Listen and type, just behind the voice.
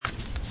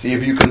See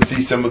if you can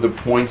see some of the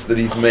points that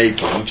he's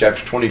making.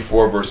 Chapter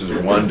 24, verses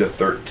 1 to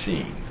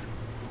 13.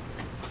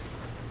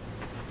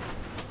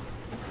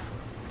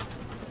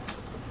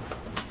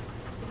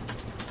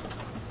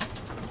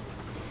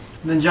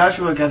 Then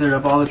Joshua gathered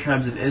up all the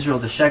tribes of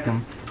Israel to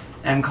Shechem,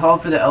 and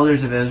called for the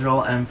elders of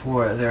Israel, and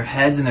for their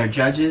heads and their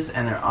judges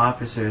and their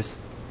officers.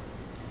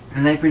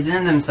 And they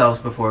presented themselves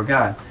before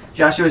God.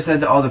 Joshua said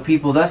to all the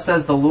people, "Thus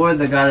says the Lord,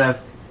 the God of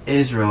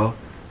Israel,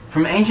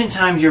 from ancient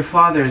times your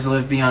fathers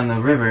lived beyond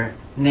the river,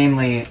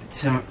 namely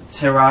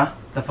Terah,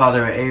 the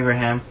father of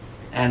Abraham,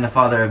 and the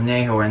father of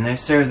Nahor, and they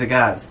served the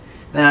gods.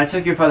 Then I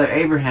took your father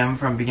Abraham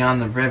from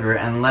beyond the river,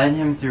 and led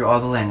him through all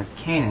the land of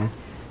Canaan,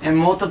 and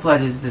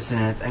multiplied his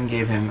descendants, and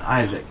gave him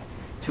Isaac.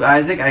 To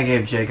Isaac I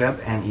gave Jacob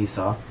and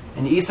Esau,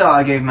 and Esau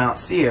I gave Mount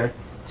Seir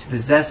to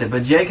possess it,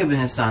 but Jacob and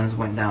his sons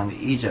went down to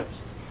Egypt.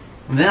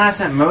 And then I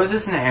sent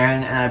Moses and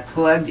Aaron, and I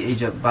plagued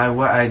Egypt by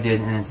what I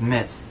did in its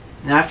midst.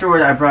 And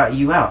afterward I brought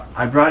you out.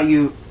 I brought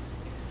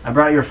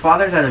your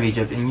fathers out of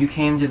Egypt, and you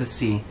came to the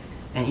sea.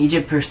 And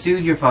Egypt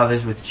pursued your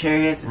fathers with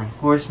chariots and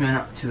horsemen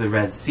to the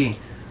Red Sea.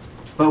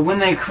 But when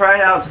they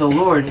cried out to the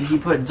Lord, he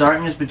put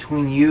darkness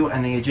between you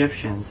and the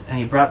Egyptians, and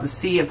he brought the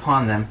sea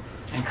upon them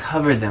and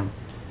covered them.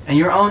 And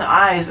your own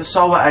eyes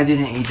saw what I did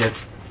in Egypt,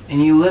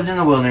 and you lived in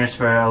the wilderness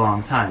for a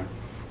long time.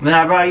 Then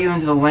I brought you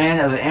into the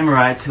land of the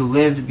Amorites who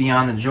lived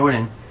beyond the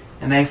Jordan,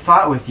 and they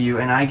fought with you,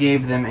 and I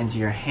gave them into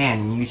your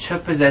hand, and you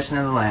took possession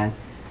of the land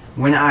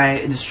when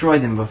I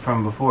destroyed them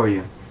from before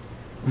you.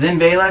 Then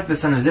Balak the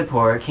son of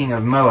Zippor, king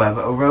of Moab,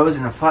 arose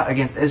and fought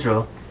against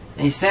Israel,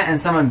 and he sent and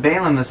summoned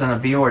Balaam the son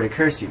of Beor to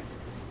curse you.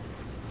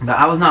 But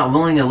I was not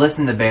willing to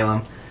listen to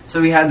Balaam,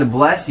 so he had to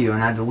bless you,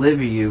 and I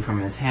delivered you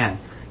from his hand.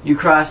 You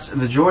crossed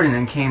the Jordan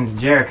and came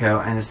to Jericho,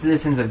 and the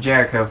citizens of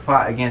Jericho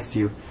fought against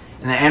you,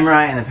 and the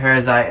Amorite, and the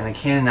Perizzite, and the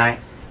Canaanite,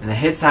 and the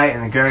Hittite,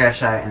 and the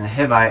Girgashite, and the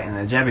Hivite, and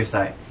the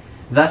Jebusite.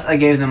 Thus I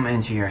gave them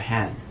into your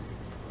hand.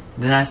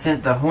 Then I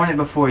sent the hornet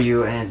before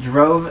you, and it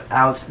drove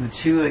out the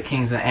two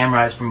kings of the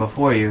Amorites from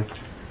before you,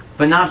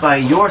 but not by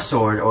your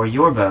sword or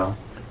your bow.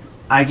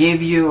 I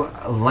gave you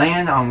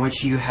land on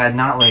which you had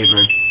not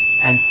labored,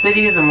 and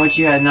cities on which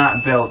you had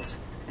not built,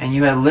 and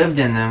you had lived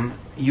in them.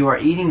 You are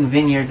eating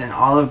vineyards and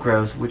olive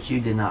groves which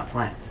you did not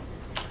plant."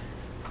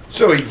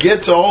 So he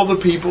gets all the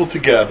people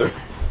together,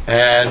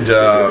 and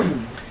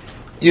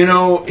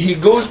he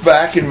goes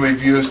back and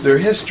reviews their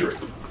history.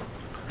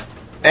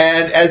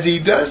 And as he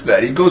does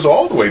that, he goes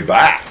all the way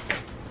back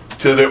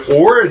to the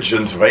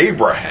origins of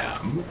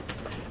Abraham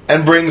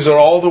and brings it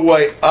all the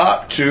way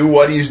up to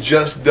what he's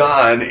just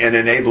done in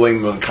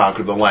enabling them to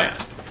conquer the land.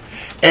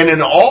 And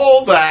in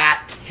all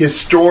that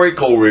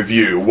historical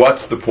review,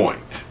 what's the point?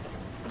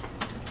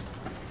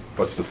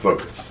 What's the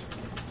focus?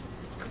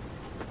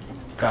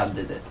 God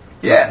did it.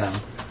 Yes.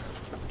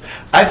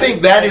 I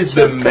think that is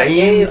the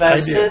main idea. I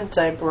sent,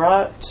 I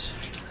brought,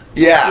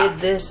 yeah. I did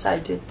this, I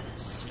did this.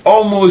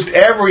 Almost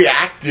every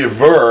active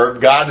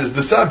verb, God is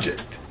the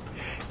subject.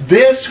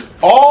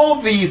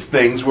 All these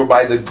things were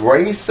by the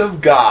grace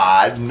of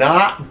God,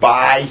 not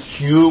by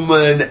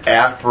human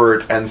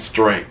effort and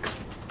strength.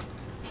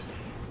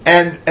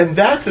 And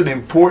that's an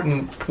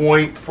important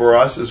point for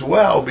us as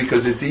well,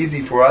 because it's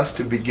easy for us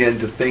to begin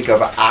to think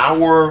of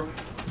our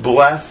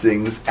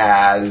blessings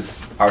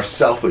as our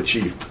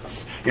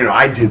self-achievements.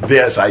 I did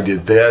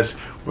this,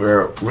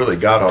 where really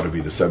God ought to be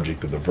the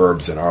subject of the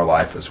verbs in our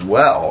life as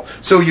well.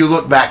 So you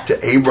look back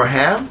to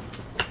Abraham,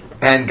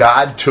 and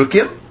God took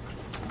him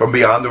from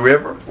beyond the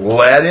river,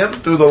 led him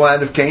through the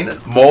land of Canaan,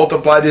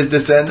 multiplied his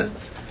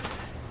descendants.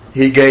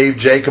 He gave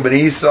Jacob and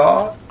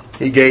Esau.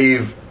 He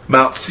gave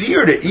Mount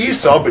Seir to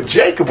Esau, but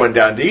Jacob went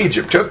down to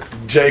Egypt. It took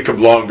Jacob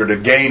longer to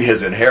gain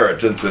his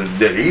inheritance than it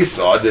did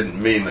Esau. It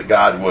didn't mean that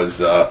God was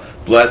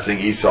blessing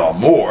Esau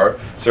more,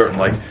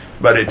 certainly,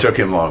 but it took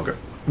him longer.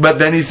 But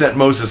then he sent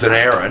Moses and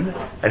Aaron,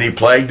 and he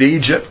plagued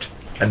Egypt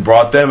and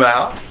brought them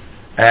out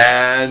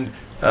and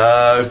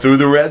through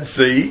the Red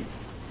Sea,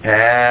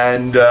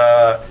 and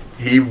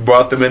he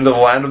brought them into the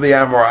land of the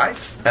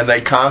Amorites, and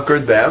they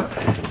conquered them.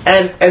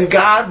 And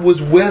God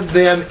was with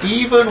them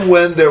even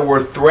when there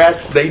were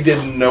threats they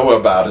didn't know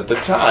about at the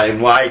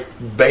time, like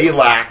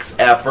Balak's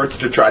efforts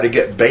to try to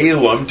get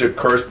Balaam to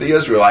curse the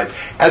Israelites.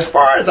 As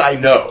far as I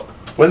know,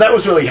 when that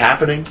was really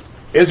happening,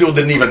 Israel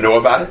didn't even know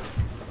about it.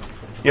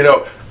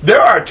 There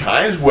are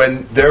times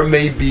when there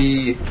may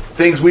be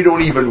things we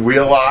don't even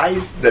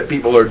realize that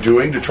people are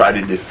doing to try to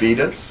defeat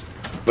us,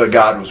 but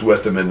God was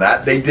with them in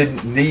that. They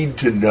didn't need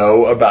to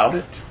know about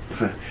it.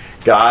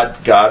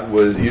 God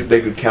was,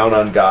 they could count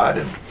on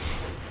God,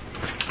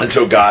 and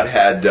so God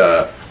had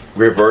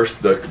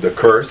reversed the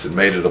curse and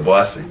made it a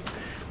blessing,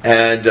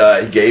 and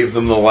He gave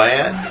them the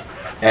land,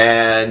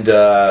 and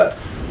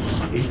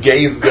He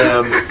gave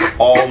them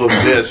all of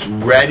this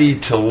ready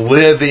to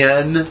live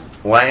in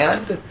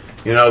land.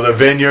 The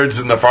vineyards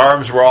and the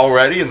farms were all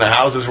ready, and the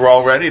houses were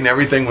all ready, and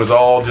everything was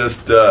all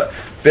just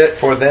fit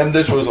for them.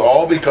 This was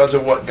all because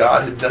of what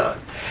God had done.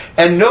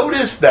 And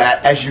notice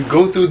that as you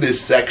go through this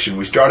section,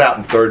 we start out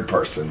in third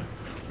person.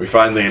 We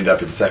finally end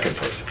up in second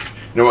person.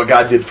 You know, what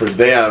God did for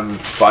them,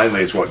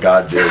 finally, is what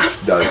God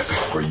does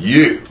for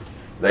you.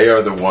 They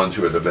are the ones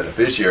who are the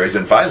beneficiaries.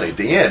 And finally, at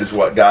the end, is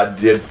what God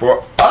did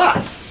for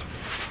us,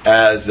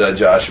 as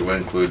Joshua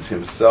includes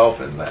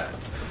himself in that.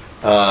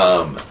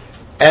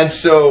 And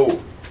so,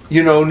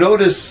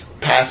 notice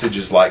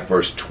passages like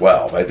verse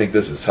 12. I think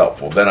this is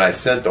helpful. Then I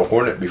sent the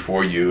hornet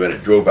before you, and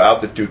it drove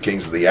out the 2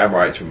 kings of the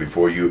Amorites from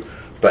before you,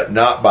 but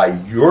not by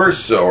your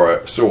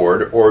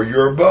sword or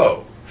your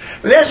bow.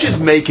 But that's just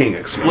making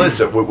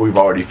explicit what we've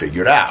already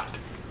figured out.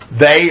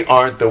 They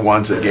aren't the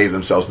ones that gave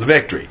themselves the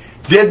victory.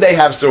 Did they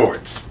have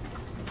swords?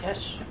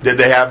 Yes. Did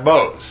they have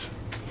bows?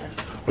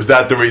 Was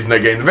that the reason they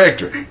gained the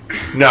victory?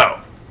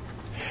 No.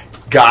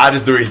 God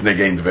is the reason they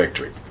gained the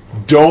victory.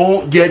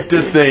 Don't get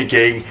to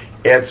thinking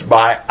it's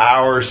by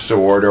our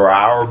sword or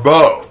our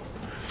bow.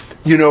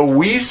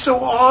 We so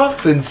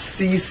often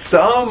see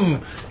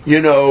some,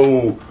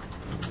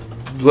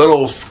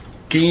 little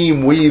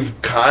scheme we've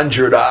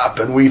conjured up,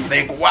 and we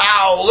think,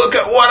 wow, look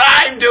at what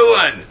I'm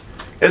doing.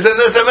 Isn't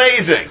this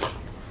amazing?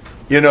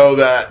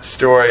 That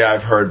story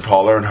I've heard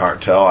Paul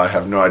Earnhardt tell, I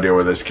have no idea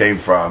where this came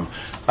from,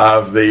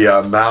 of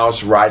the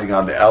mouse riding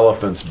on the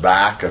elephant's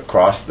back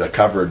across the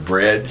covered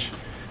bridge,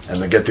 and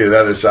they get to the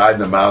other side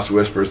and the mouse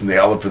whispers in the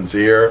elephant's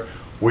ear,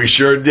 "We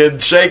sure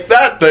did shake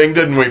that thing,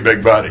 didn't we,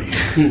 big buddy?"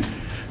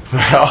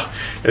 Well,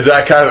 is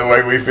that kind of the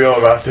way we feel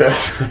about this?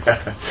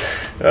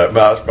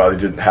 Mouse probably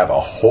didn't have a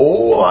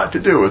whole lot to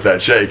do with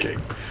that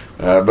shaking.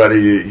 But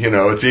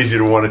it's easy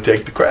to want to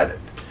take the credit.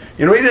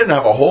 He didn't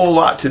have a whole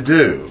lot to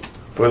do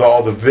with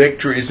all the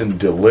victories and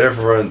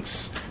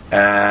deliverance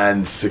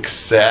and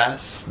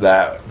success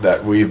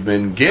that we've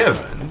been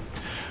given.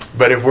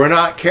 But if we're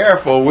not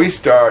careful, we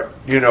start,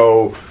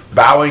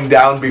 bowing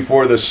down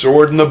before the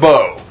sword and the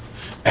bow.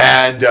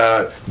 And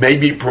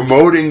maybe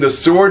promoting the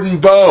sword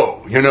and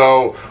bow.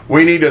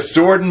 We need a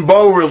sword and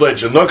bow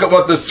religion. Look at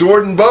what the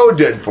sword and bow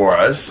did for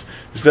us,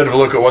 instead of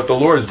look at what the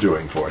Lord's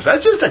doing for us.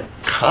 That's just a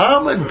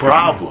common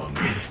problem.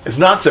 It's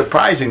not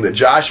surprising that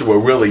Joshua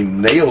really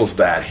nails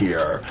that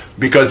here,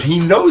 because he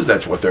knows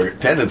that's what their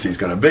tendency is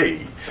going to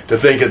be, to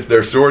think it's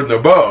their sword and their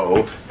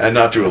bow, and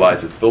not to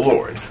realize it's the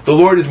Lord. The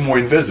Lord is more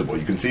invisible.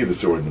 You can see the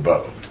sword and the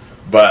bow.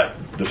 But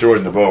the sword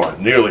and the bow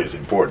aren't nearly as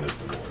important as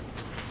the Lord.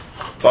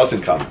 Thoughts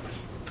and comments?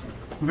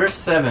 Verse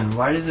 7,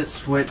 why does it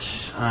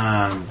switch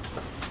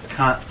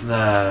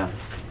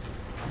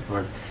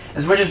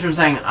it switches from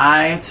saying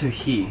I to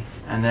he,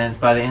 and then it's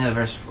by the end of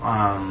verse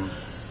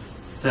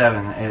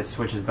 7, it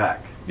switches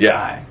back. Yeah.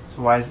 I.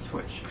 So why does it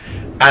switch?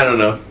 I don't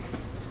know.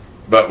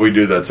 But we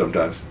do that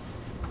sometimes.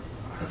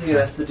 I think it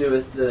has to do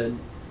with the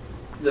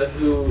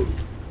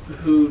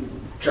who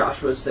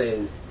Joshua's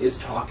saying is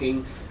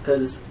talking,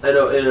 because I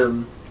know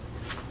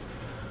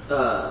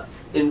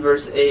in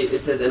verse 8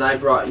 it says, "And I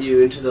brought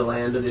you into the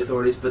land of the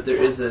authorities," but there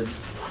is a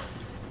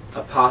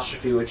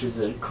apostrophe, which is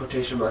a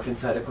quotation mark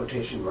inside a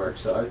quotation mark.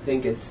 So I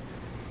think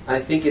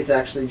it's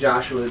actually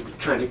Joshua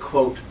trying to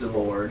quote the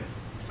Lord,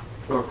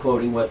 or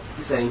quoting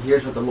saying,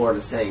 "Here's what the Lord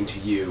is saying to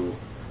you.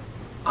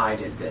 I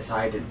did this.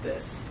 I did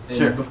this." And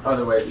sure.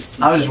 Other ways.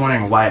 I was just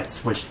wondering why it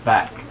switched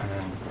back.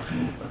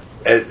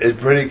 It's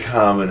pretty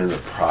common in the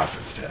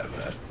prophets to have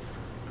that,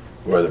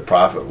 where the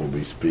prophet will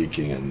be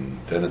speaking, and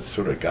then it's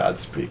sort of God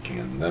speaking,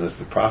 and then it's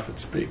the prophet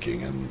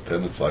speaking, and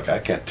then it's like I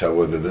can't tell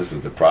whether this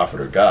is the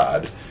prophet or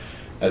God,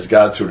 as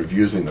God sort of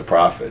using the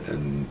prophet.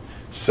 And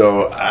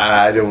so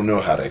I don't know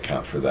how to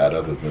account for that,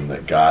 other than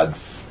that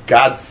God's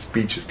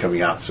speech is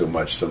coming out so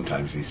much.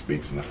 Sometimes he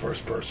speaks in the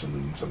first person,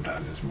 and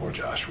sometimes it's more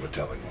Joshua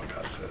telling what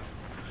God says,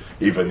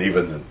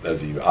 even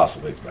as he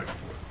oscillates back and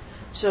forth.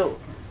 So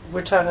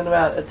we're talking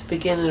about at the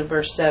beginning of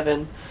verse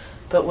 7,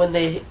 but when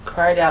they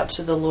cried out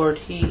to the Lord,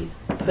 he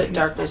put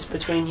darkness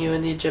between you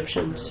and the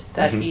Egyptians.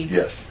 That he...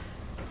 Yes.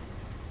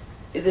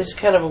 This is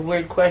kind of a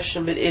weird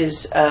question, but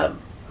is...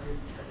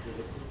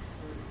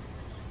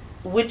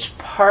 which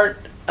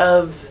part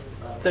of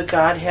the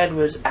Godhead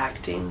was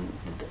acting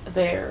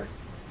there?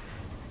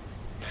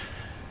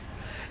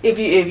 If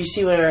you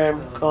see where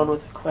I'm going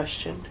with the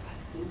question.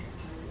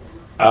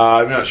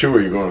 I'm not sure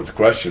where you're going with the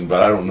question,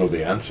 but I don't know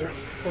the answer.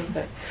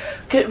 Okay.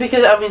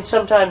 Because,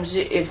 sometimes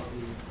if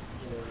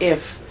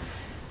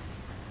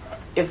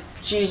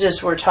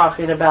Jesus were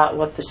talking about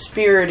what the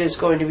Spirit is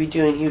going to be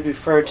doing, he would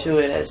refer to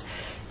it as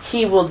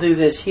he will do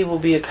this, he will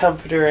be a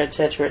comforter,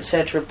 etc.,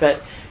 etc.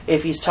 But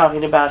if he's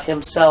talking about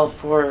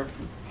himself or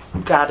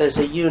God as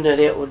a unit,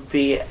 it would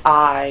be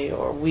I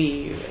or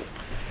we.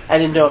 I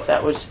didn't know if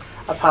that was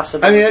a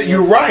possibility.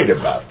 You're right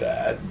about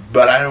that,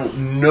 but I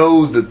don't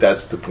know that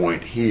that's the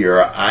point here.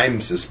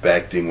 I'm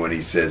suspecting when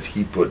he says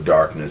he put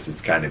darkness,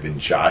 it's kind of in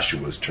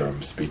Joshua's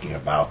terms, speaking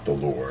about the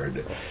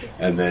Lord,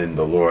 and then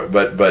the Lord,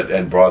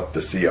 and brought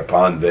the sea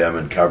upon them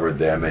and covered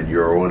them, and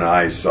your own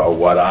eyes saw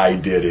what I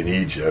did in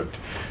Egypt.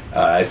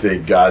 I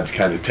think God's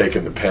kind of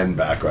taken the pen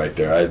back right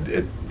there.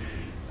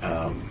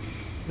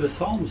 The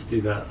Psalms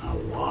do that a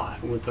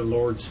lot, with the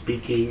Lord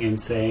speaking and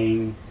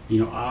saying,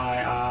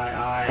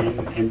 I,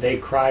 and they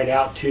cried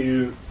out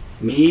to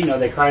me. No,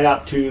 they cried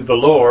out to the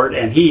Lord,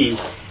 and he.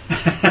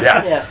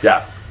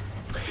 Yeah.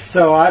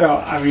 So I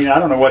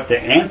don't know what the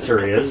answer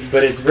is,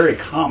 but it's very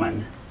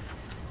common.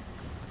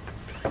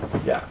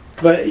 Yeah.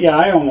 But yeah,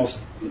 I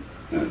almost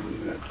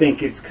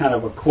think it's kind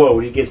of a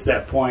quote. He gets to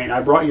that point. I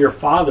brought your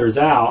fathers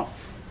out,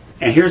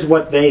 and here's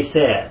what they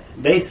said.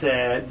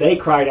 They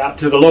cried out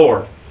to the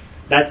Lord.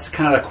 That's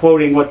kind of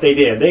quoting what they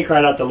did. They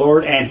cried out to the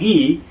Lord, and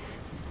He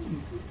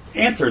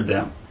answered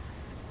them.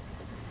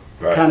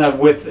 Right. Kind of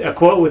with a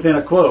quote within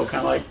a quote, kind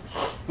of like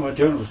what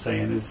Jonah was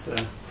saying is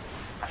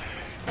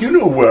You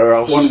know where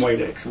else? one way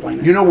to explain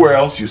it. You know where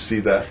else you see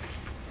that?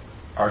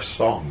 Our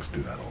songs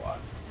do that a lot.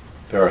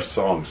 There are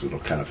songs that'll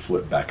kind of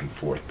flip back and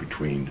forth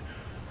between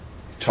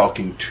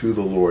talking to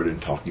the Lord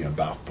and talking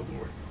about the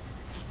Lord.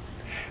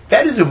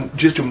 That is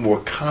just a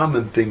more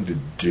common thing to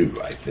do,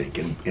 I think,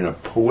 in a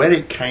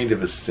poetic kind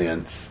of a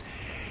sense.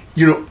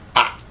 You know,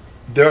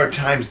 there are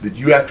times that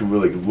you have to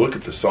really look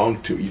at the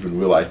song to even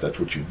realize that's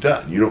what you've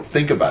done. You don't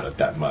think about it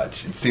that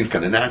much. It seems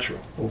kind of natural.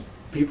 Well,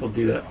 people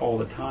do that all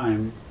the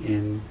time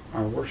in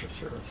our worship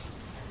service.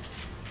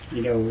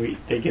 You know,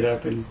 they get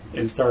up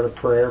and start a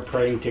prayer,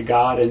 praying to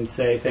God and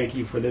say, "Thank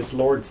you for this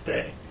Lord's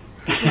Day."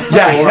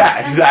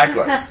 Yeah,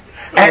 exactly.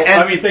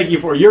 And thank you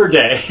for your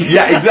day.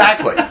 Yeah,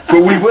 exactly. But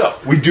we will.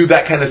 We do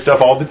that kind of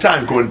stuff all the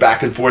time, going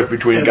back and forth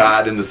between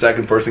God and the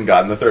second person,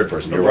 God and the third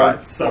person. You're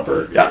right.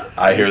 Supper. Yeah,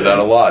 I hear that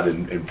a lot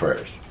in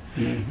prayers.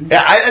 Mm-hmm.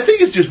 Yeah, I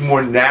think it's just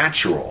more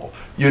natural,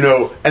 you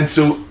know. And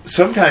so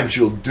sometimes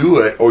you'll do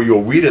it, or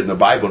you'll read it in the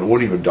Bible, and it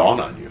won't even dawn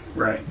on you,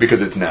 Right.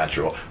 Because it's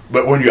natural.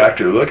 But when you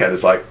actually look at it,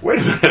 it's like, wait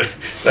a minute,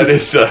 that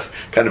is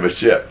kind of a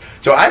shift.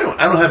 So I don't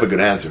have a good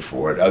answer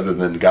for it, other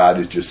than God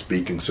is just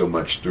speaking so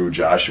much through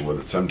Joshua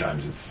that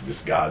sometimes it's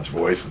just God's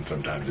voice, and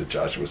sometimes it's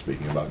Joshua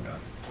speaking about God.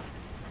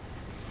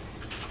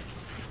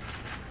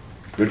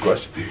 Good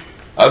question.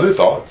 Other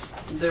thoughts?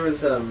 There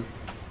was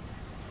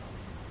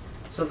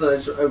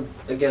something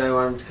again I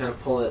wanted to kind of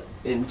pull it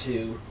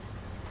into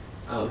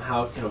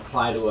how it can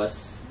apply to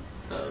us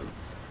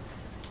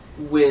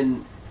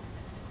when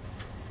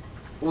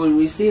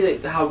we see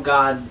that how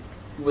God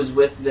was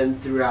with them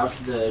throughout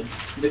the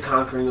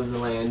conquering of the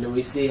land, and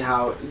we see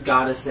how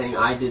God is saying,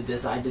 I did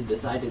this, I did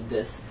this, I did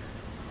this.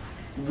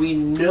 We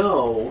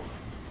know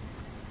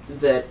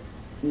that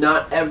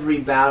not every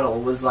battle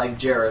was like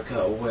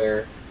Jericho,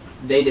 where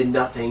they did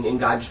nothing and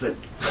God just went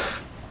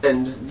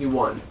and you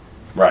won.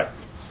 Right.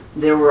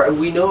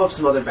 We know of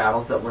some other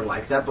battles that were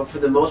like that, but for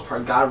the most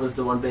part God was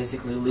the one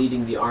basically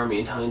leading the army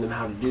and telling them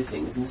how to do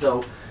things. And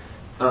so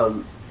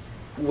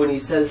when he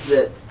says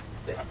that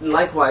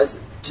likewise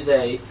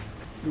today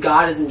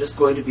God isn't just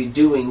going to be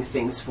doing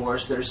things for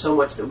us, there's so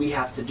much that we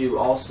have to do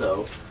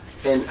also.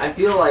 And I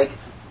feel like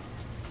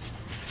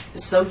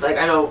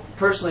I know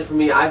personally for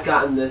me, I've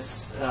gotten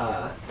this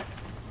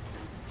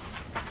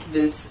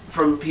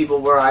from people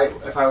where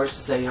if I was to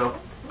say, you know,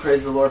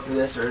 praise the Lord for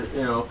this, or,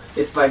 you know,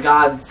 it's by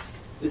God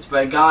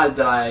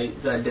that I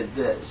did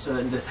this,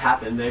 and this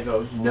happened. They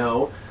go,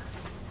 no,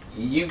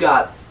 you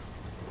got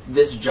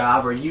this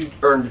job, or you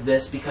earned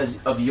this because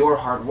of your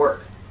hard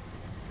work.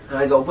 And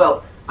I go,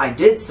 well, I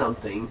did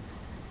something,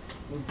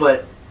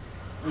 but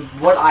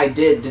what I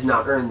did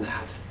not earn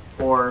that.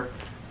 Or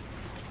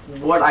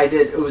what I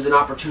did, it was an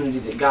opportunity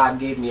that God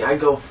gave me. I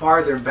go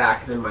farther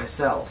back than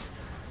myself.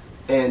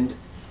 And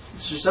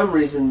for some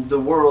reason, the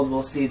world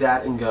will see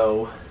that and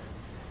go,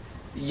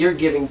 you're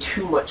giving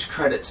too much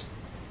credit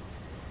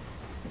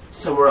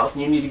somewhere else,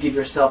 and you need to give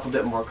yourself a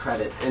bit more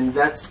credit. And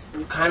that's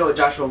kind of what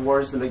Joshua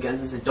warns them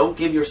against, is that don't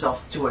give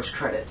yourself too much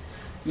credit.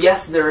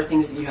 Yes, there are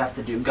things that you have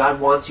to do. God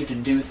wants you to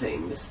do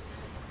things.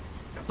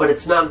 But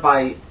it's not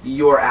by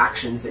your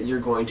actions that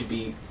you're going to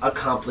be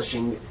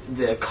accomplishing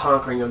the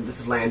conquering of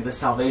this land, the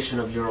salvation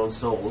of your own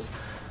souls.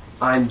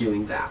 I'm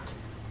doing that.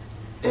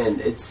 And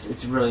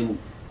it's really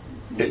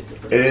neat.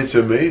 And it's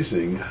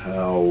amazing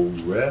how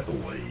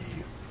readily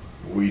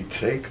we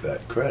take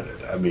that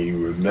credit. I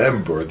mean,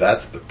 remember,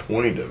 that's the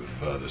point of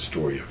the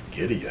story of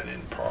Gideon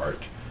in part.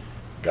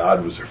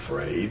 God was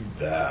afraid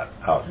that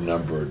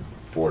outnumbered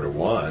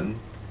 4-1,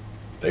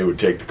 they would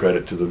take the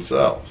credit to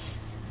themselves.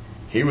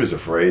 He was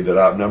afraid that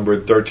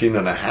outnumbered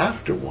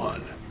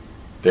 13.5-1,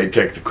 they'd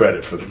take the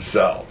credit for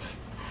themselves.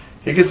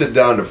 He gets it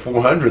down to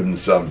 400 and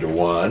some to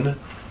 1, and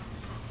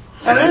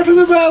after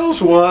the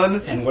battle's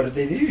won, And what did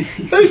they do?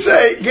 they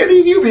say,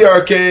 Gideon, you be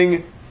our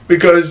king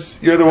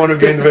because you're the one who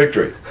gained the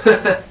victory.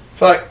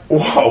 It's like,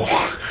 whoa.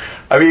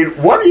 I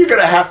mean, what are you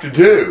going to have to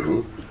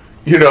do,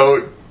 you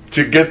know,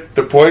 to get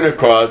the point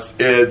across?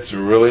 It's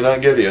really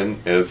not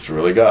Gideon, it's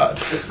really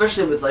God.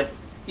 Especially with, like,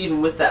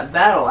 even with that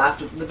battle,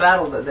 after the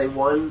battle that they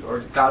won, or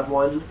God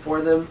won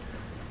for them,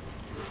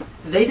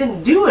 they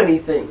didn't do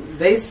anything.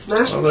 They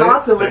smashed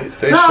pots and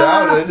went, they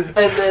shouted.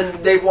 And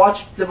then they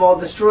watched them all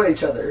destroy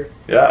each other.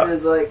 Yeah. And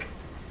it's like...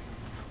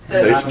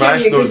 They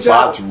smashed those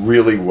pots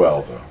really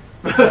well, though.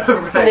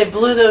 And they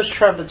blew those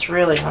trumpets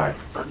really hard.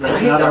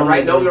 Right?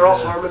 No, they're all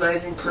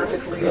harmonizing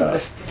perfectly. Yeah.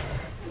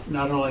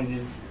 Not only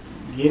did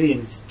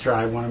Gideon's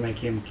tribe want to make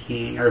him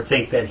king, or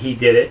think that he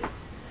did it,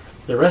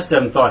 the rest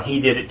of them thought he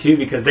did it too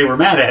because they were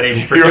mad at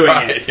him for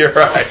doing it. You're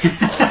right.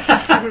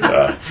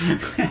 Yeah.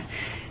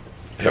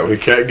 Yeah, we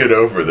can't get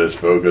over this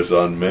focus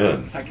on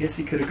men. I guess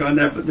he could have gone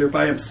there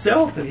by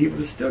himself, and he would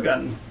have still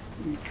gotten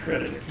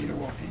credit if he'd have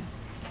walked in.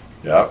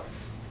 Yep,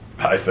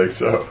 I think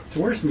so. So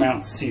where's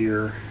Mount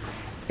Seir?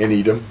 In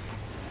Edom.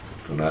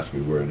 Don't ask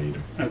me where in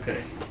Edom.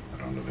 Okay. I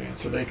don't know the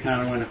answer. So they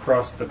kind of went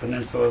across the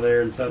peninsula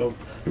there and settled.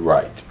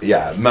 Right.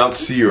 Yeah, Mount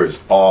Seir is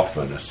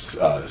often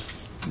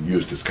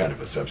used as kind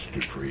of a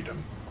substitute for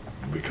Edom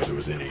because it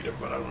was in Edom,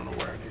 but I don't know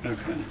where in Edom.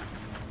 Okay.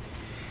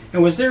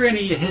 And was there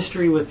any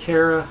history with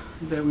Terah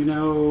that we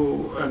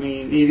know? I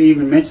mean, it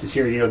even mentions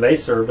here, they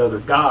served other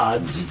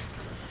gods.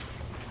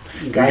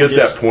 We get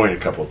that point a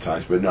couple of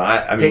times, but no,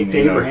 I mean,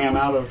 picked Abraham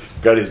out of...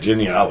 got his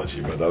genealogy,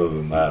 but other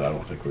than that, I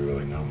don't think we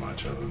really know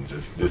much other than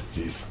just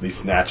these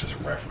snatches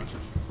of references.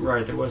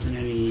 Right, there wasn't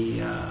any,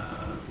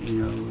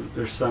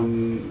 there's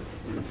some...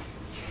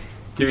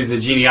 Through the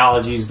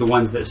genealogies, the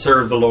ones that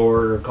served the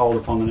Lord or called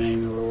upon the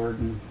name of the Lord.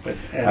 But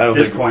at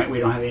this point, we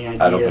don't have any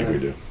idea. I don't think we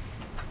do.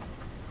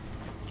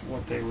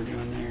 What they were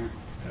doing there.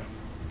 Yeah.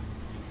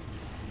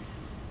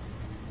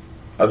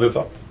 Other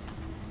thoughts?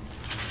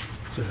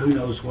 So who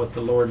knows what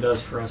the Lord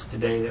does for us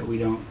today that we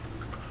don't,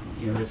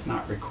 it's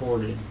not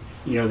recorded,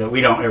 that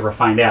we don't ever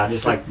find out,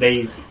 just like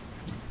they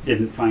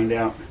didn't find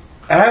out.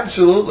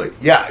 Absolutely.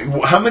 Yeah.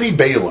 How many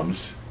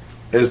Balaams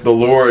is the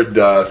Lord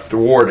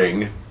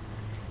thwarting,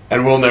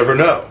 and we'll never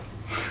know?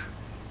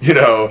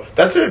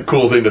 That's a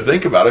cool thing to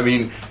think about. I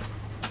mean,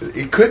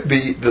 it could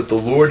be that the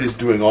Lord is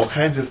doing all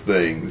kinds of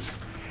things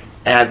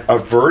and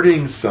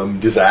averting some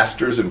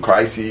disasters and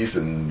crises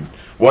and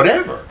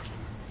whatever.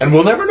 And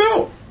we'll never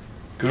know.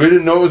 Because we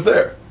didn't know it was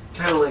there.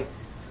 Kind of like,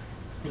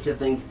 you could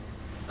think,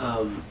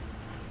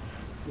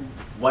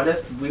 what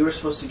if we were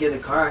supposed to get in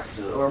a car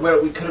accident? Or what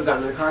if we could have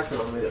gotten in a car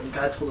accident on the way that the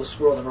guy pulled a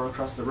squirrel to run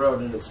across the road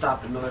and it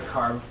stopped another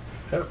car.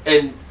 Yep.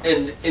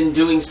 And in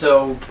doing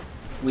so,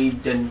 we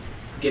didn't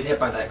get hit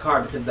by that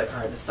car because that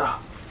car had to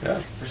stop.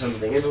 Yeah. Or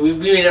something. And we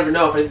may never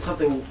know if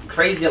something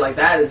crazy like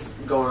that is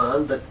going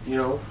on, but,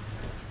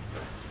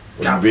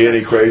 Wouldn't be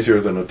any crazier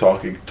than a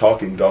talking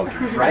donkey.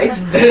 Right?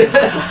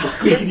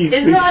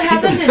 Isn't that what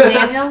happened to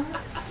Daniel?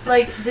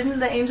 Didn't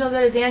the angel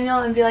go to Daniel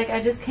and be like,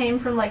 I just came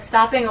from,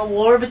 stopping a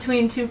war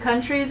between two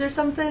countries or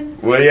something?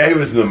 Well, yeah, he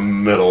was in the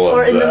middle of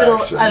Or in the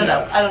middle, action, I don't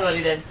know. I don't know what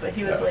he did, but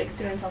he was,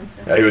 doing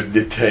something. Yeah, he was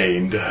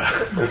detained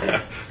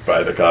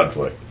by the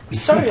conflict.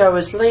 Sorry I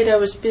was late. I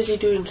was busy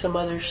doing some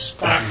other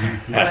stuff.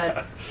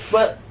 But,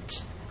 well,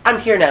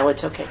 I'm here now.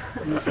 It's okay.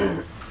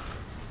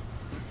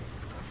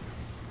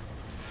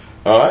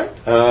 All right.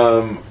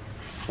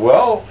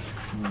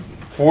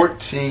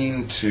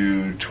 14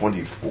 to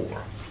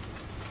 24.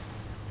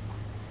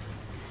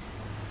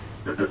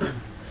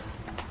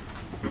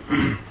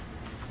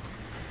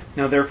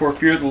 Now therefore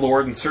fear the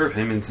Lord and serve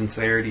him in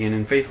sincerity and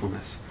in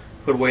faithfulness.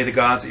 Put away the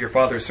gods that your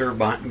fathers served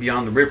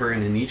beyond the river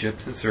and in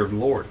Egypt, and serve the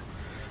Lord.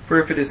 For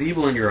if it is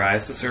evil in your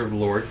eyes to serve the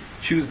Lord,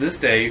 choose this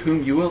day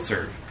whom you will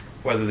serve,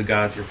 whether the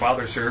gods your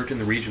fathers served in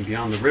the region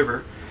beyond the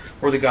river,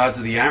 or the gods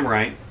of the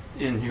Amorite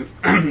in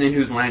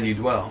whose land you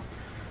dwell.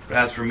 But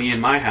as for me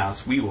and my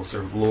house, we will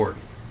serve the Lord.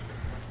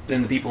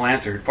 Then the people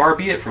answered, Far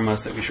be it from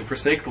us that we should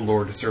forsake the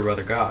Lord to serve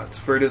other gods,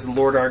 for it is the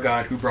Lord our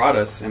God who brought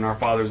us and our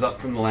fathers up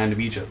from the land of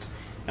Egypt,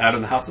 out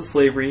of the house of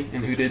slavery,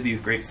 and who did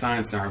these great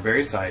signs in our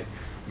very sight,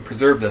 and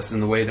preserved us in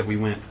the way that we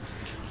went,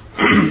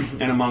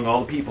 and among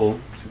all the people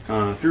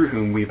through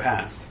whom we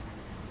passed.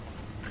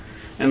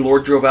 And the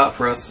Lord drove out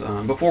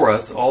before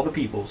us all the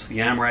peoples,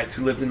 the Amorites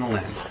who lived in the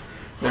land.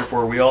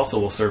 Therefore we also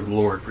will serve the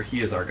Lord, for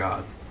he is our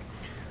God.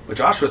 But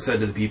Joshua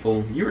said to the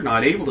people, You are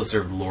not able to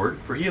serve the Lord,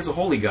 for he is a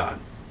holy God.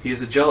 He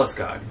is a jealous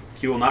God.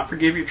 He will not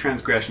forgive your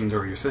transgressions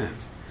or your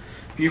sins.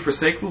 If you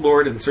forsake the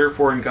Lord and serve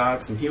foreign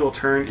gods, then he will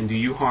turn and do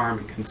you harm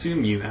and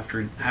consume you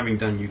after having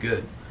done you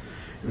good.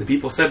 And the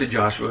people said to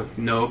Joshua,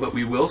 No, but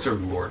we will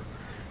serve the Lord.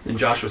 Then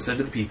Joshua said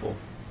to the people,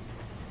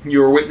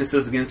 You are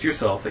witnesses against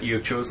yourself that you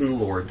have chosen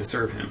the Lord to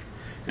serve him.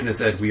 And they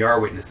said, We are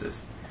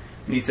witnesses.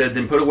 And he said,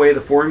 Then put away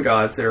the foreign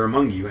gods that are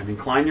among you, and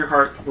incline your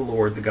heart to the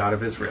Lord, the God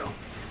of Israel.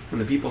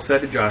 And the people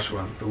said to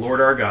Joshua, The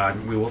Lord our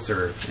God we will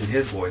serve, and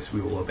his voice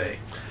we will obey.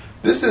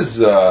 This is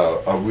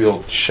a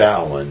real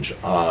challenge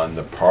on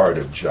the part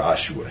of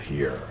Joshua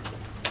here.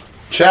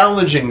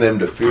 Challenging them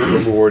to fear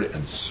the Lord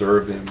and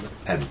serve him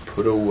and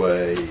put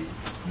away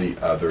the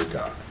other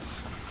gods.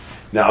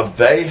 Now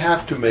they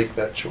have to make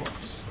that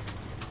choice.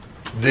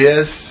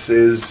 This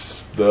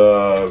is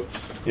the,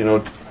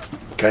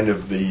 kind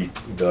of the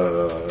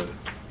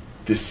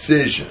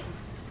decision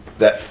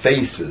that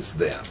faces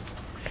them.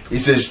 He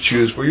says,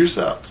 choose for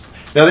yourselves.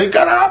 Now they've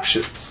got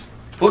options.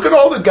 Look at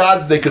all the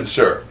gods they could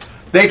serve.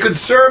 They could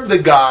serve the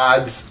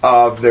gods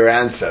of their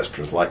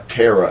ancestors, like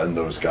Terah and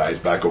those guys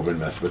back over in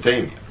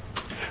Mesopotamia.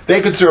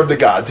 They could serve the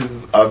gods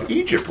of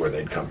Egypt, where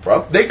they'd come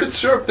from. They could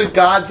serve the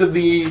gods of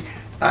the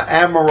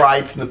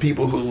Amorites and the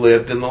people who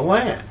lived in the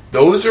land.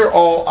 Those are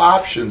all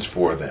options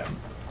for them.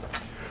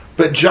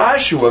 But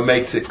Joshua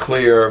makes it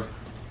clear,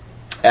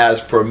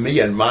 as for me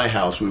and my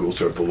house, we will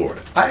serve the Lord.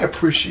 I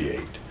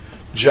appreciate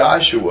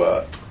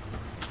Joshua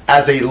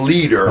as a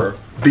leader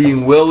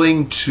being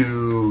willing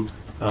to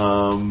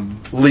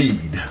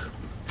lead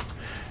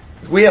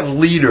we have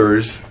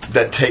leaders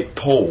that take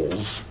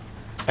polls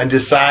and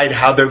decide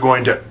how they're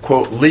going to,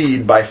 quote,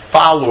 lead by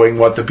following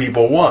what the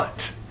people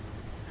want.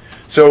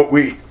 So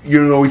we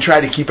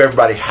try to keep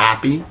everybody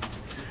happy,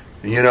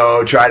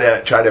 try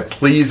to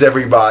please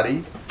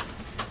everybody.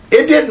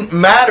 It didn't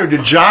matter to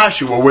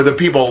Joshua whether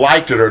people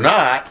liked it or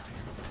not.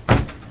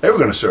 They were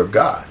going to serve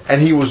God.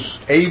 And he was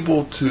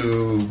able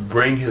to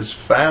bring his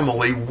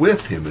family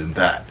with him in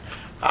that.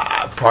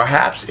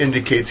 Perhaps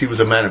indicates he was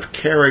a man of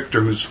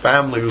character whose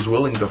family was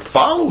willing to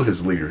follow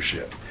his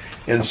leadership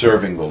in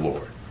serving the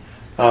Lord.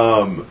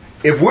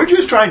 If we're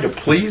just trying to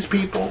please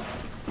people,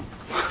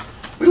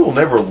 we will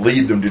never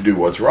lead them to do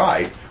what's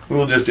right. We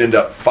will just end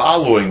up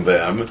following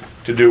them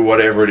to do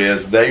whatever it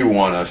is they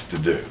want us to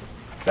do.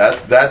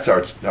 That's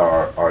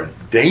our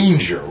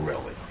danger,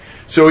 really.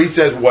 So he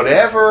says,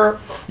 whatever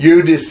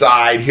you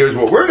decide, here's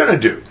what we're going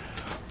to do.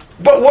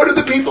 But what do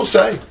the people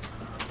say?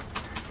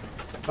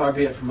 Far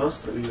be it from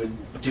us that we would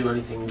do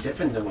anything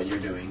different than what you're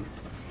doing.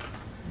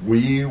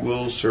 We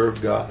will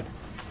serve God.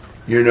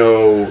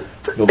 The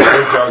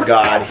Lord's our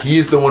God.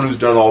 He's the one who's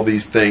done all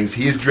these things.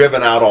 He's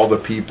driven out all the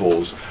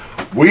peoples.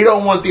 We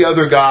don't want the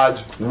other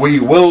gods. We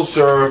will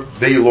serve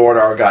the Lord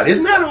our God.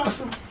 Isn't that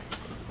awesome?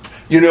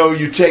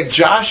 You take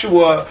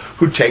Joshua,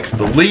 who takes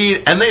the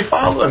lead, and they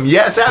follow him.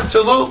 Yes,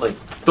 absolutely.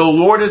 The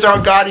Lord is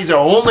our God. He's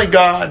our only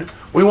God.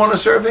 We want to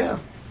serve him.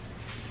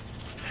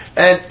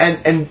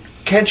 And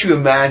can't you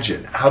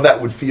imagine how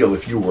that would feel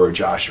if you were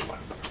Joshua?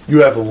 You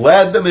have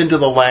led them into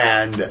the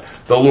land.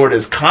 The Lord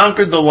has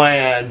conquered the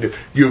land.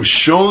 You've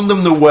shown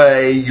them the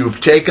way.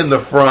 You've taken the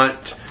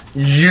front.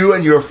 You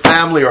and your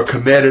family are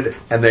committed,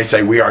 and they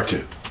say, we are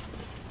too.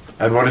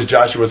 And what does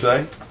Joshua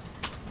say?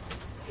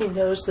 He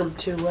knows them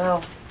too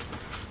well.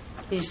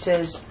 He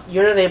says,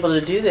 you're not able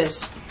to do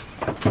this.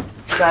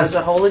 God is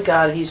a holy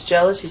God. He's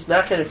jealous. He's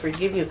not going to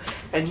forgive you.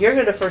 And you're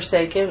going to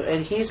forsake him,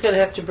 and he's going to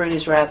have to bring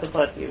his wrath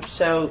upon you.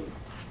 So,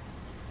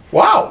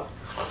 wow.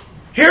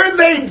 Here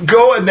they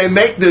go and they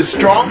make this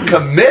strong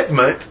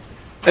commitment,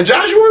 and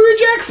Joshua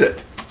rejects it.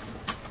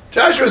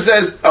 Joshua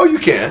says, oh, you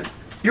can't.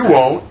 You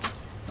won't.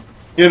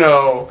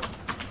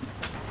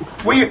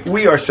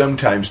 We are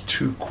sometimes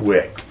too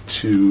quick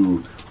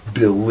to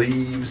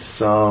believe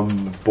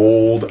some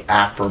bold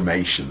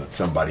affirmation that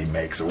somebody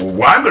makes.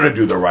 Well, I'm going to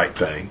do the right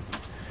thing.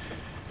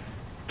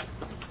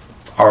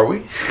 Are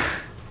we?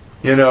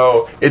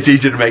 It's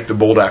easy to make the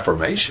bold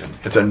affirmation.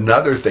 It's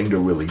another thing to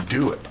really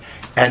do it.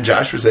 And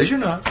Joshua says, you're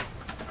not.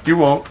 You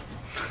won't.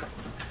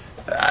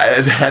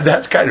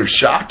 That's kind of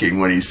shocking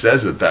when he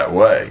says it that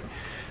way.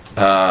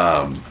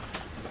 And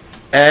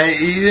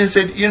he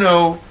said,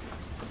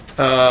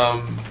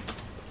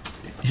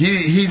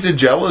 he's a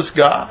jealous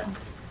God.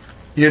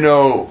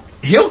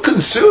 He'll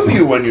consume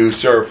you when you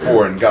serve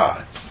foreign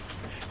gods.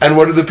 And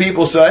what do the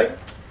people say?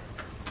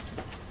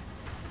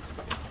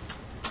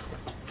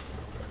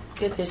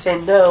 They say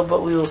no,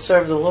 but we will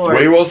serve the Lord.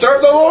 We will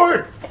serve the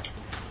Lord.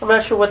 I'm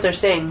not sure what they're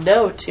saying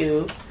no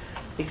to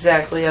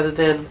exactly, other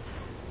than...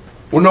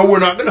 Well, no, we're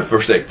not going to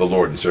forsake the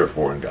Lord and serve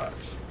foreign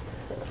gods.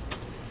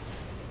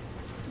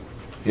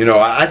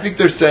 I think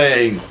they're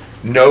saying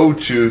no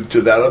to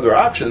that other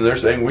option. They're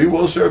saying we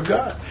will serve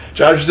God.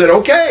 Joshua said,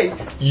 okay,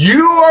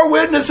 you are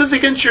witnesses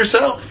against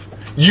yourself.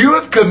 You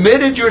have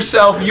committed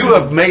yourself. You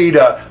have made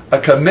a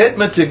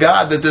commitment to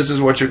God that this is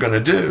what you're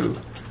going to do.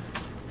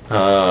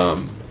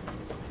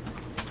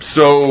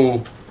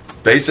 So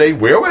they say,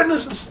 we're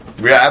witnesses.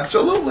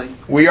 Absolutely.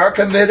 We are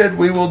committed.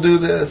 We will do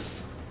this.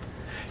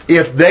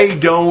 If they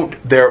don't,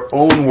 their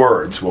own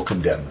words will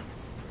condemn them.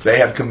 They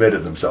have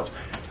committed themselves.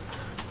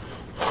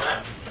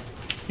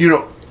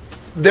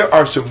 There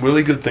are some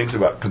really good things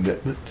about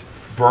commitment,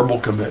 verbal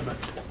commitment.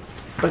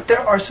 But there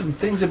are some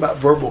things about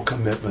verbal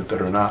commitment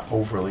that are not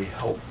overly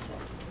helpful.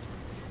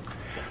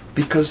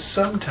 Because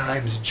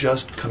sometimes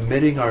just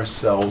committing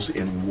ourselves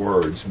in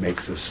words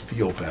makes us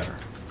feel better.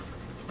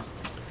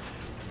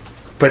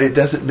 But it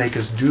doesn't make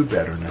us do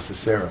better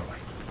necessarily.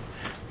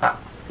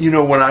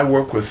 When I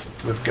work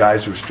with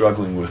guys who are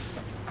struggling with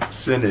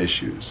sin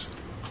issues,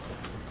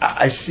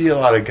 I see a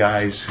lot of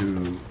guys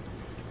who,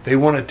 they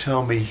want to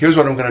tell me, here's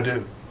what I'm going to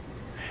do.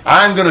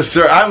 I'm going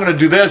to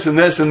do this and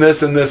this and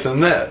this and this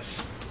and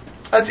this.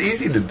 That's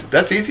easy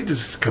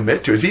to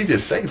commit to. It's easy to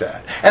say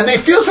that. And they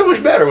feel so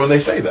much better when they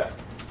say that.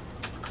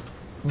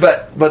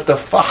 But the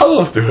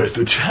follow through is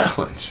the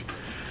challenge.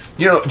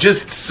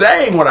 Just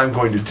saying what I'm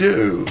going to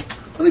do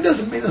really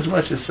doesn't mean as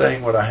much as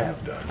saying what I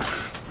have done.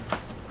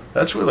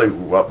 That's really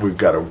what we've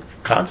got to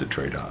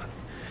concentrate on.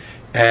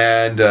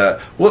 And,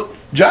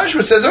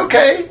 Joshua says,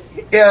 okay,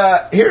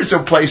 here's a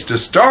place to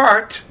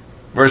start.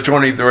 Verse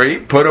 23,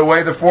 put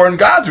away the foreign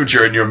gods which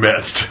are in your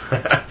midst.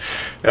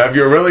 Now, if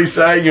you're really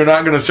saying you're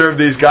not going to serve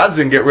these gods,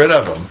 then get rid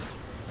of them.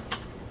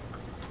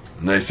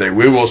 And they say,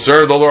 we will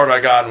serve the Lord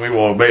our God and we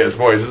will obey his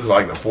voice. This is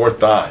like the fourth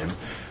time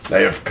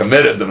they have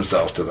committed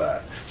themselves to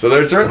that. So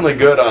they're certainly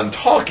good on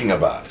talking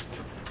about it.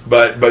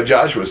 But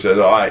Joshua says,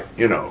 all right,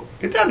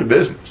 get down to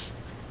business.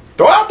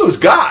 Throw out those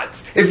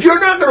gods. If you're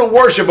not going to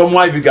worship them,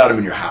 why have you got them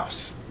in your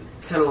house?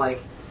 It's kind of like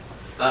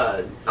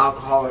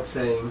alcoholics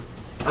saying,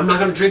 I'm not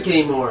going to drink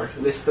anymore.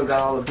 And they still got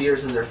all the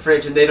beers in their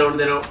fridge, and they don't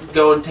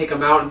go and take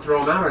them out and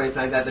throw them out or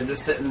anything like that. They're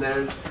just sitting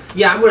there.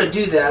 Yeah, I'm going to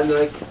do that. And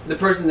like the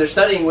person they're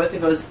studying with,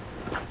 it goes,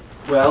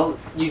 well,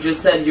 you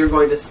just said you're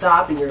going to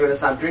stop and you're going to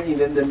stop drinking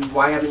them. Then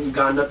why haven't you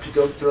gone up to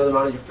go throw them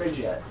out of your fridge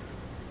yet?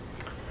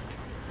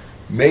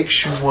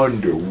 Makes you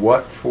wonder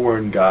what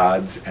foreign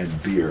gods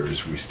and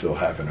beers we still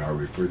have in our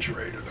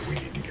refrigerator that we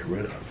need to get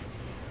rid of.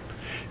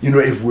 You know,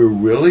 if we're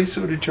really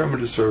so determined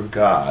to serve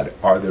God,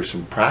 are there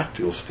some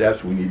practical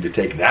steps we need to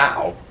take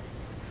now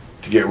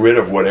to get rid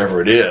of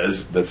whatever it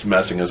is that's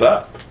messing us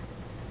up?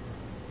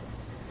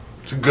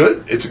 It's a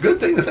good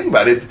thing to think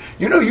about. It.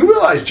 You know, you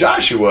realize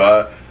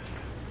Joshua,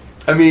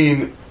 I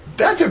mean,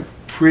 that's a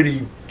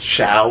pretty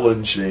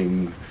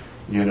challenging,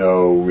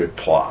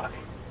 reply.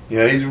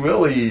 He's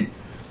really,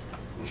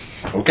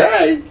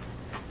 okay,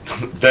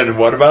 then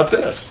what about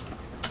this?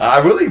 I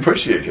really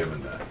appreciate him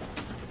in that.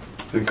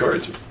 It's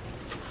encouraging.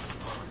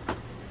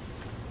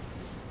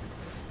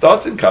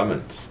 Thoughts and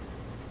comments?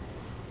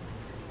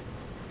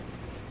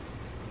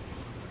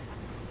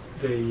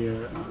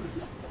 Through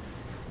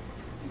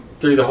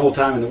the whole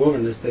time in the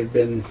wilderness, they've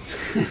been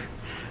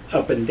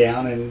up and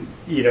down and,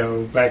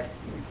 back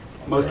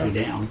mostly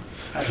down.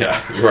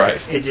 Yeah,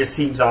 right. It just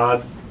seems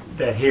odd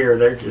that here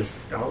they're just,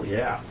 oh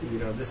yeah,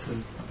 this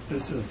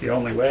is the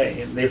only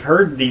way. And they've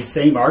heard these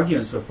same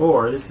arguments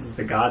before. This is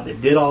the God that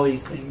did all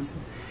these things,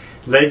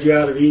 led you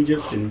out of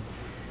Egypt, and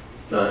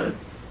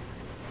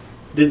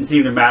didn't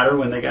seem to matter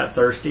when they got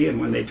thirsty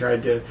and when they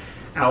tried to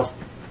oust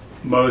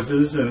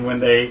Moses and when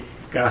they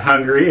got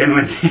hungry and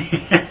when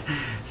they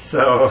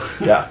so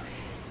yeah.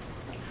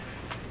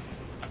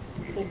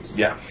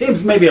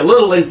 Seems maybe a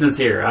little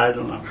insincere. I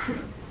don't know.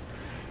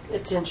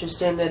 It's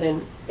interesting that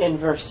in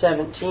verse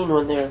 17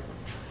 when they're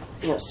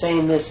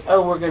saying this,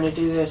 we're going to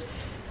do this,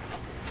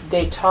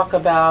 they talk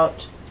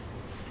about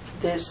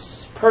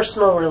this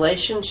personal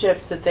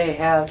relationship that they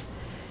have.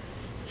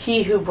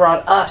 He who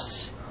brought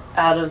us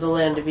out of the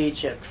land of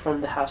Egypt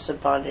from the house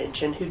of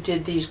bondage, and who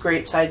did these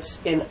great sights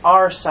in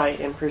our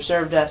sight and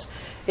preserved us.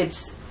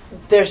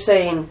 They're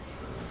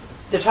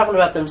talking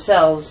about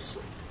themselves,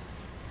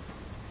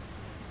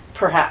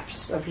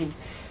 perhaps. I mean,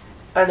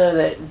 I know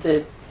that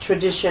the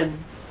tradition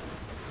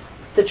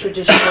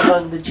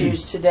among the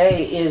Jews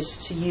today is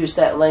to use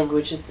that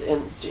language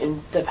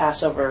in the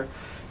Passover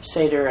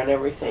Seder and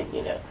everything.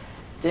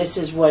 This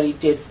is what he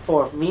did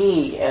for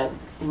me and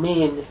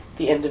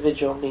the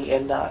individual me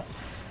and not.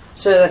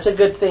 So that's a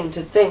good thing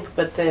to think,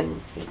 but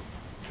then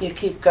you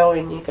keep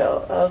going, you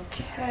go,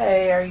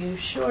 okay, are you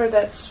sure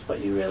that's what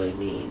you really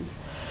mean?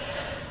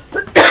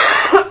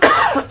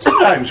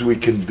 Sometimes we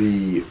can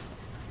be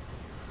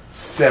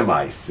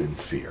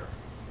semi-sincere.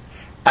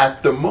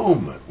 At the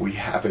moment, we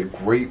have a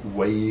great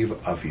wave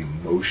of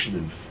emotion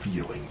and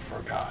feeling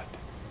for God.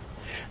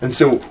 And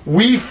so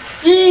we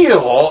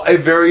feel a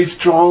very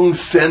strong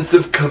sense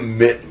of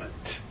commitment.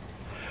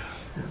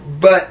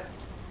 But,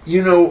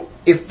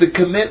 if the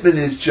commitment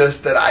is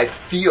just that I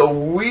feel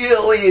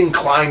really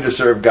inclined to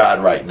serve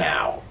God right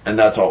now, and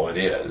that's all it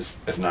is,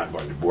 it's not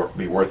going to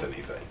be worth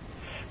anything.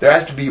 There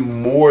has to be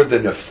more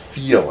than a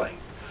feeling.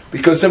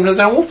 Because sometimes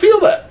I won't feel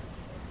that,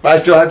 but I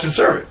still have to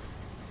serve it.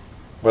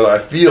 Whether I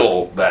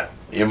feel that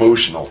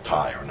emotional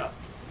tie or not.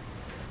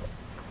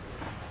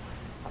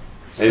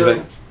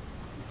 Anything?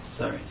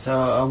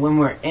 So when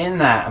we're in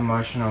that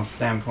emotional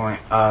standpoint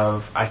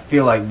of, I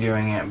feel like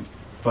doing it,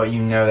 but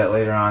that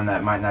later on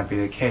that might not be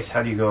the case,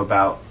 how do you go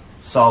about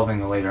solving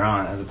the later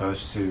on as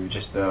opposed to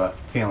just the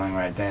feeling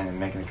right then and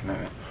making the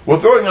commitment? Well,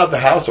 throwing out the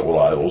household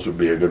idols would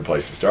be a good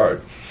place to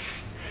start.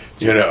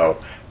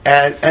 And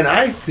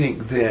I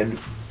think then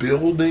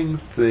building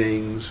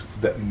things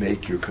that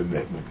make your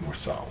commitment more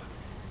solid.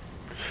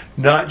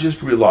 Not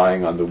just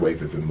relying on the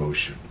wave of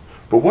emotion,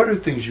 but what are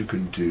things you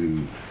can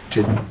do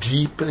to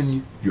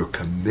deepen your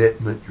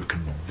commitment, your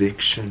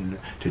conviction,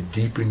 to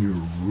deepen your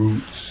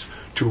roots,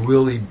 to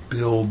really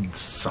build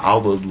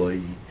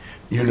solidly,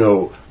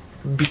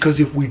 because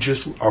if we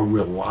just are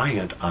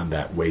reliant on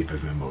that wave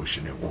of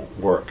emotion, it won't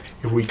work.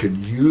 If we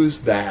can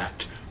use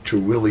that to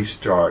really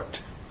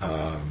start,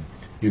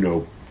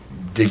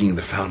 digging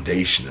the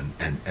foundation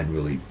and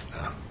really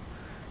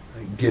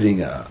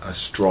getting a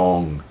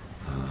strong,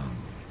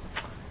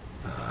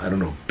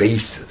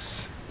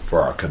 basis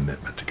for our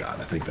commitment to God,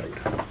 I think that would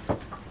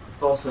help.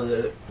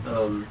 Also,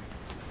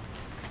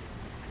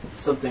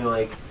 something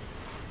like,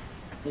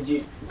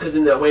 because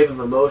in that wave of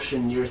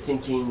emotion, you're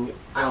thinking,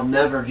 I'll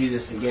never do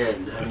this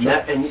again.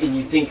 And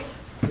you think,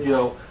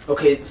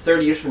 okay,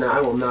 30 years from now,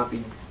 I will not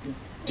be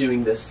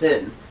doing this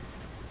sin.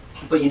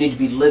 But you need to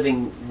be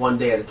living one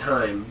day at a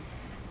time.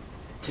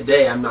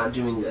 Today, I'm not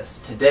doing this.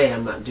 Today,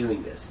 I'm not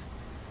doing this.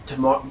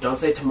 Tomorrow, don't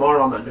say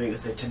tomorrow I'm not doing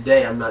this. Say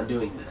today, I'm not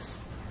doing this.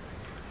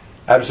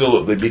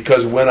 Absolutely,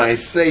 because when I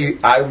say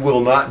I will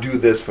not do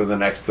this for the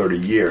next 30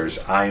 years,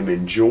 I'm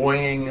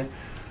enjoying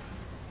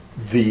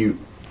the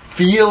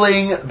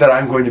feeling that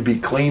I'm going to be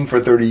clean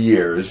for 30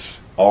 years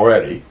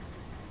already,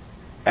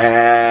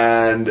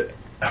 and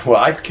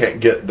I can't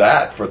get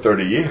that for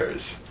 30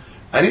 years.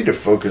 I need to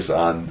focus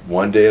on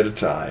one day at a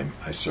time.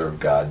 I serve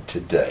God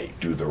today.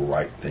 Do the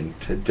right thing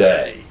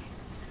today.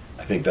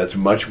 I think that's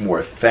much more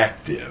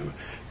effective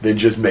than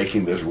just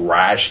making this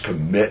rash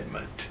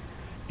commitment.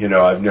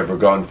 I've never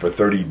gone for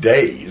 30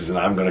 days and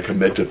I'm going to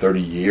commit to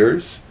 30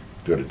 years.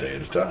 Do it a day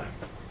at a time.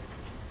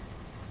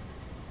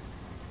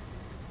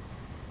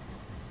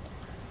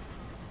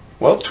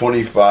 Well,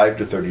 25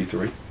 to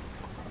 33.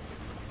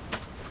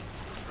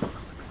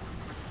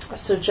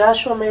 So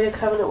Joshua made a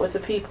covenant with the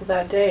people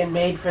that day and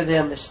made for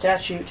them a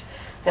statute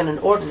and an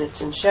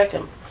ordinance in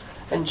Shechem.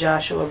 And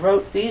Joshua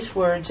wrote these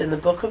words in the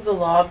book of the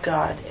law of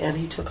God, and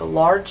he took a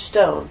large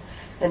stone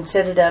and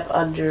set it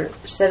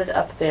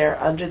up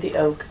there under the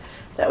oak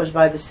that was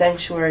by the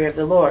sanctuary of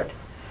the Lord.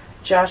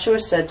 Joshua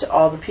said to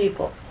all the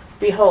people,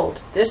 Behold,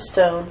 this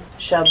stone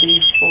shall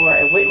be for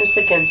a witness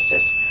against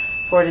us,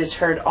 for it has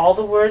heard all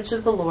the words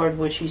of the Lord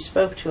which he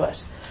spoke to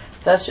us.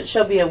 Thus it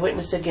shall be a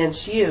witness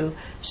against you,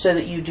 so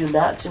that you do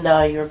not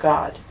deny your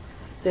God.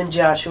 Then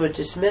Joshua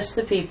dismissed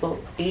the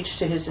people, each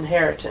to his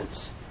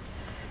inheritance.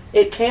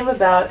 It came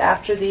about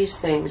after these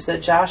things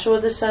that Joshua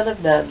the son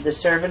of Nun, the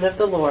servant of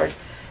the Lord,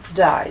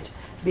 died,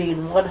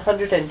 being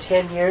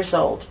 110 years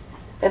old.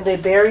 And they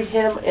buried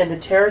him in the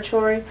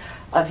territory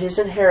of his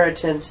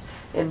inheritance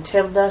in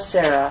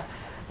Timnath-Serah,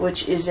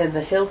 which is in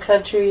the hill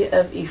country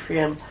of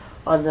Ephraim,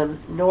 on the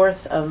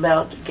north of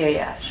Mount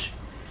Gaash.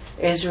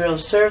 Israel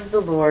served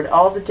the Lord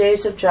all the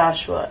days of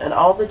Joshua and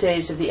all the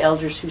days of the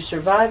elders who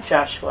survived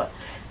Joshua,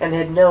 and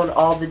had known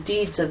all the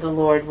deeds of the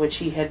Lord which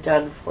he had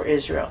done for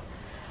Israel.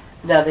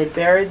 Now they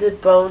buried the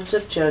bones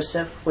of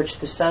Joseph, which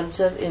the sons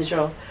of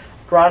Israel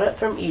brought up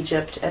from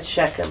Egypt at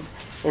Shechem,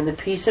 in the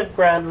piece of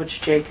ground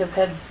which Jacob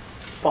had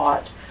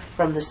bought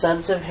from the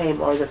sons of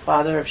Hamor, the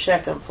father of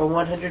Shechem, for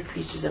 100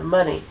 pieces of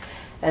money,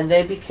 and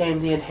they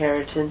became the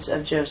inheritance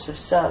of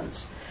Joseph's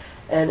sons.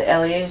 And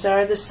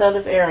Eleazar the son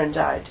of Aaron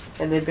died,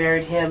 and they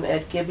buried him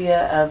at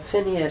Gibeah of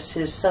Phinehas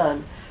his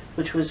son,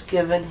 which was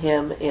given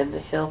him in the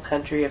hill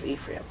country of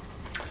Ephraim.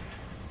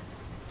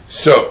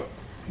 So,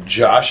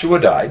 Joshua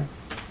died.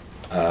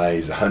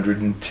 He's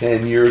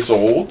 110 years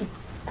old.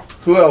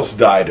 Who else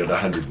died at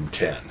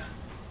 110?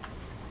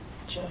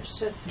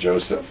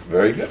 Joseph.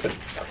 Very good.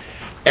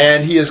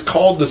 And he is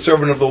called the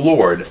servant of the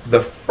Lord.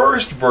 The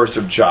first verse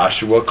of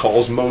Joshua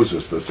calls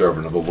Moses the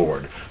servant of the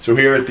Lord. So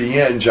here at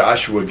the end,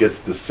 Joshua gets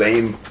the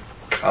same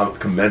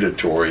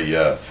commendatory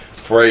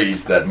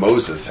phrase that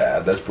Moses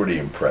had. That's pretty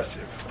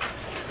impressive.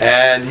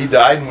 And he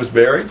died and was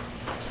buried.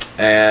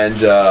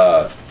 And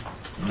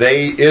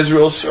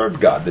Israel served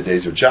God the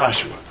days of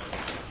Joshua.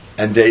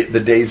 And the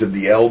days of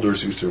the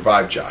elders who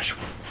survived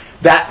Joshua.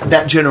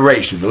 That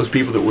generation, those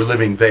people that were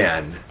living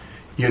then,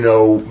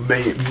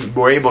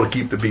 were able to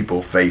keep the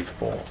people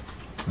faithful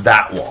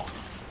that long.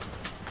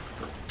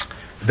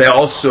 They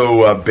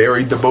also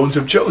buried the bones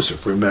of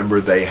Joseph.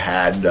 Remember, they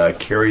had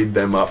carried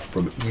them up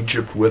from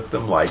Egypt with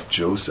them like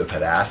Joseph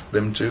had asked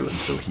them to, and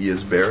so he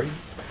is buried.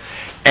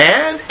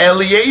 And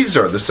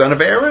Eleazar, the son of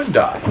Aaron,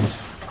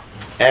 dies.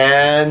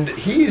 And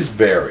he's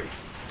buried.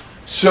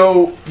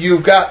 So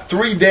you've got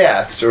 3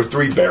 deaths, or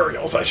 3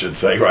 burials, I should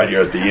say, right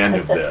here at the end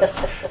of this,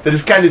 that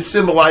is kind of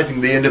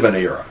symbolizing the end of an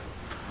era.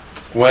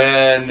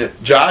 When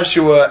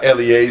Joshua,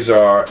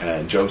 Eleazar,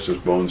 and Joseph's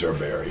bones are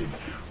buried,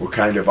 we're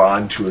kind of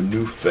on to a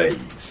new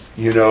phase,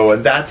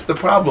 and that's the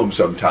problem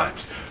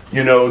sometimes.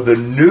 The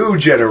new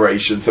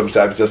generation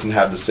sometimes doesn't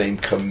have the same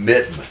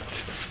commitment,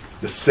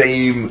 the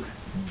same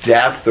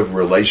depth of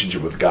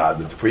relationship with God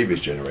that the previous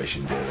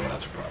generation did, and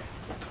that's a problem.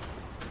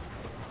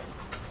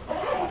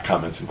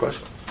 Comments and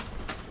questions?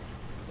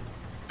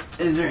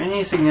 Is there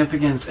any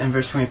significance in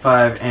verse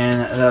 25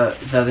 and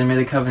that they made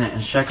a covenant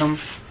in Shechem,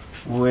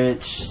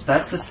 which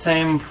that's the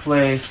same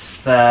place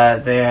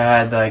that they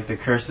had like the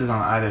curses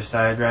on either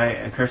side,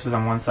 right? The curses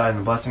on one side and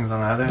the blessings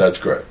on the other. That's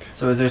correct.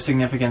 So is there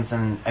significance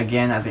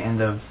again at the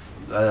end of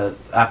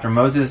after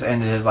Moses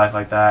ended his life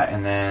like that,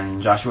 and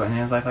then Joshua ended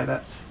his life like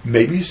that?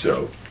 Maybe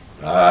so.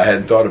 I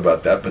hadn't thought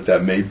about that, but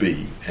that may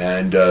be.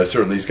 And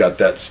certainly he's got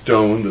that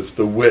stone that's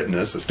the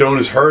witness. The stone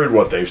has heard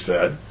what they've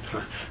said,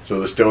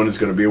 so the stone is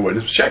going to be a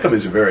witness. Shechem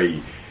is a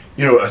very,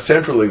 a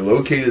centrally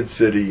located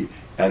city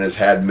and has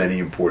had many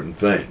important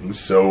things.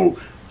 So,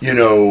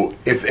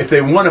 if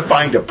they want to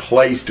find a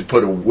place to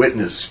put a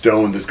witness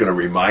stone that's going to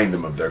remind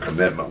them of their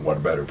commitment, what a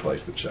better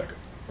place than Shechem?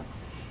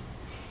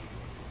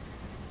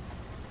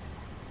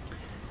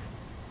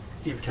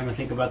 Every time I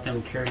think about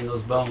them carrying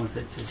those bones,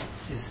 it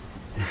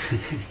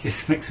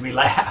just makes me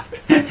laugh.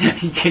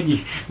 Can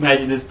you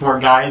imagine this poor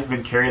guy has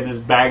been carrying this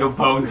bag of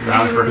bones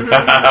around for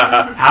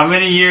how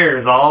many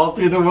years, all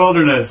through the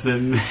wilderness,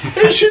 and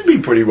it should be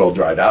pretty well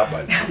dried out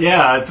by now.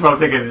 Yeah, that's what I'm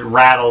thinking. It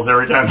rattles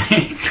every time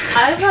they.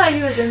 I thought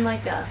he was in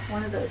like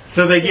one of those.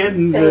 So they get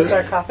in the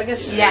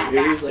sarcophagus. Yeah.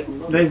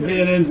 They've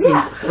been in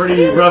some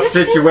pretty rough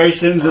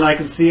situations, and I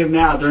can see them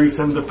now during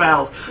some of the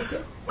battles.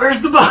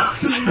 Where's the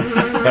bones?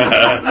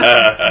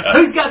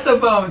 Who's got the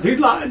bones?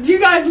 Did you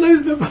guys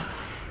lose the bones?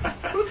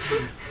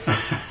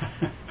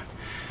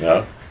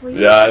 No?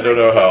 Yeah, I don't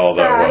know how all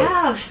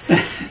that was.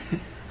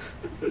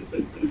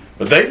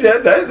 But they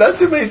did.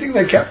 That's amazing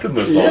they kept him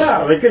this long.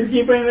 Yeah, they couldn't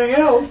keep anything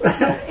else.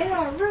 In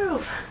our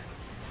roof.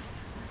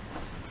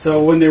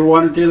 So when they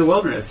wandered through the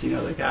wilderness,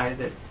 the guy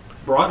that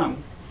brought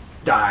them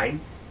died.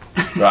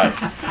 Right.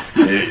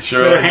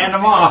 Sure. Better hand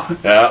them off.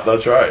 Yeah,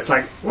 that's right. It's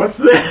like, what's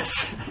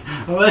this?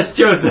 Well, that's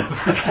Joseph.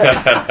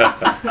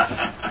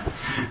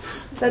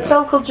 That's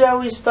Uncle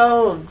Joey's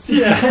bones.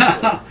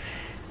 Yeah.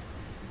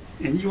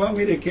 And you want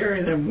me to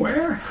carry them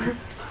where?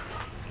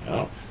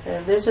 Oh,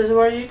 And this is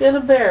where you're going to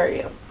bury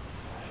him.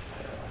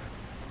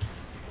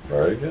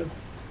 very good.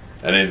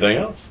 Anything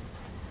else?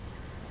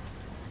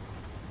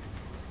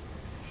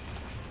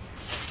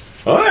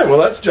 All right, well,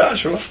 that's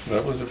Joshua.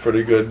 That was a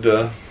pretty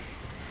good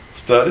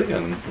study,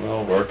 and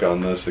we'll work on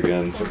this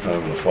again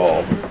sometime in the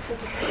fall.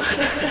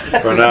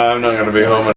 For now, I'm not going to be home.